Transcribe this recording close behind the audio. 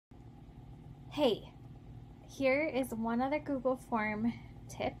Hey, here is one other Google form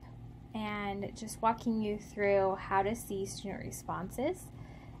tip and just walking you through how to see student responses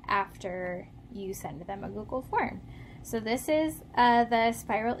after you send them a Google form. So this is the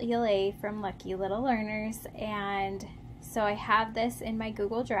Spiral ELA from Lucky Little Learners, and so I have this in my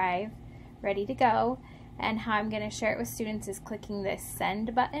Google Drive ready to go, and how I'm going to share it with students is clicking this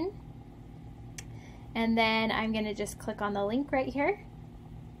send button, and then I'm going to just click on the link right here.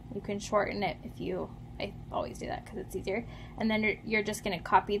 You can shorten it I always do that because it's easier. And then you're just going to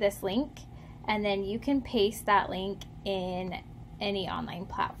copy this link, and then you can paste that link in any online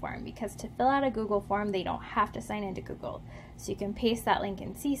platform, because to fill out a Google form, they don't have to sign into Google. So you can paste that link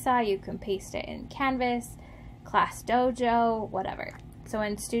in Seesaw, you can paste it in Canvas, Class Dojo, whatever. So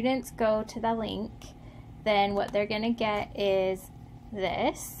when students go to the link, then what they're going to get is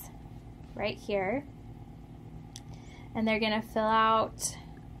this right here. And they're going to fill out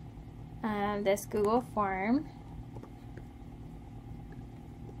this Google form.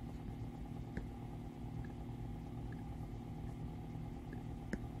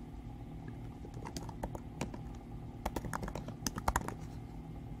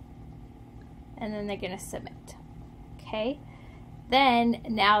 And then they're going to submit. Okay. Then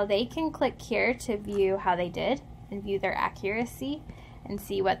now they can click here to view how they did and view their accuracy and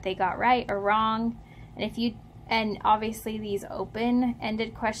see what they got right or wrong. And obviously these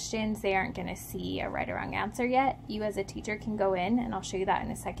open-ended questions, they aren't going to see a right or wrong answer yet. You as a teacher can go in, and I'll show you that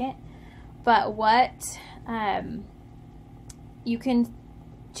in a second. But what you can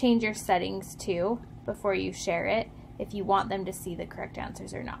change your settings to before you share it if you want them to see the correct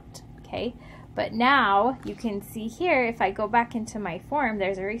answers or not. Okay, but now you can see here, if I go back into my form,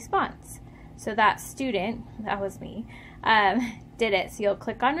 there's a response. So that student, that was me, did it. So you'll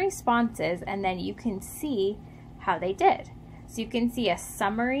click on responses, and then you can see how they did. So you can see a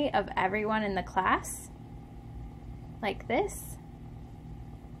summary of everyone in the class like this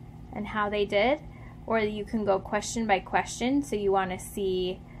and how they did, or you can go question by question. So you want to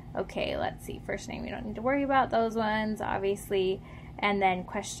see, okay, let's see, first name, we don't need to worry about those ones, obviously, and then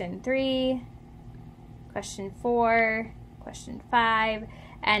question 3, question 4, question 5,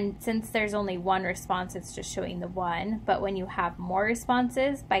 and since there's only one response, it's just showing the one, but when you have more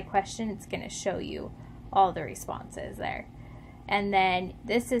responses by question, it's going to show you all the responses there. And then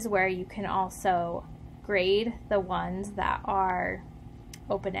this is where you can also grade the ones that are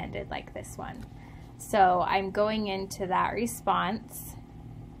open-ended, like this one. So I'm going into that response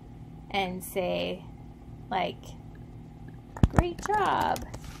and say, like, great job,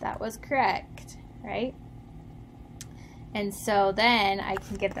 that was correct, right? And so then I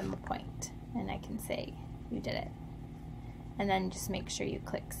can give them a point, and I can say, you did it. And then just make sure you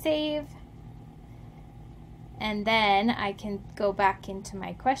click save. And then I can go back into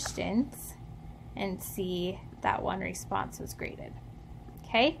my questions and see that one response was graded.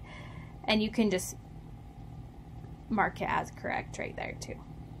 Okay? And you can just mark it as correct right there too.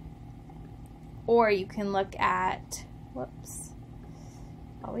 Or you can look at, whoops,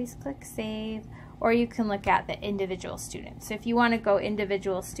 always click save, or you can look at the individual student. So if you want to go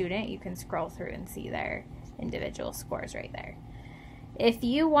individual student, you can scroll through and see their individual scores right there. If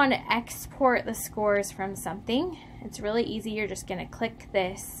you want to export the scores from something, it's really easy. You're just going to click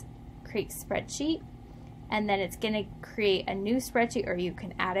this create spreadsheet, and then it's going to create a new spreadsheet, or you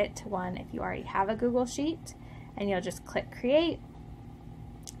can add it to one if you already have a Google Sheet, and you'll just click create,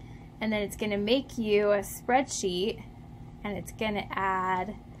 and then it's going to make you a spreadsheet, and it's going to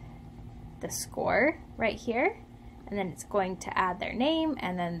add the score right here, and then it's going to add their name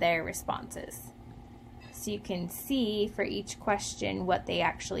and then their responses. So you can see for each question what they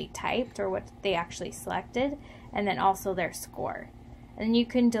actually typed or what they actually selected, and then also their score. And you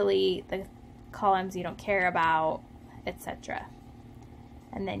can delete the columns you don't care about, etc.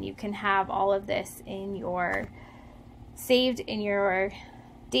 And then you can have all of this in your saved in your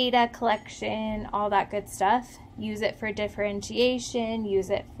data collection, all that good stuff. Use it for differentiation,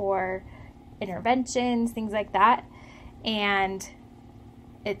 use it for interventions, things like that. And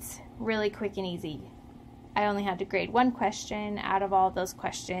it's really quick and easy. I only had to grade one question out of all of those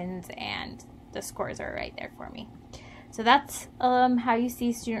questions, and the scores are right there for me. So that's how you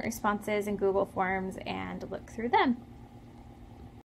see student responses in Google Forms and look through them.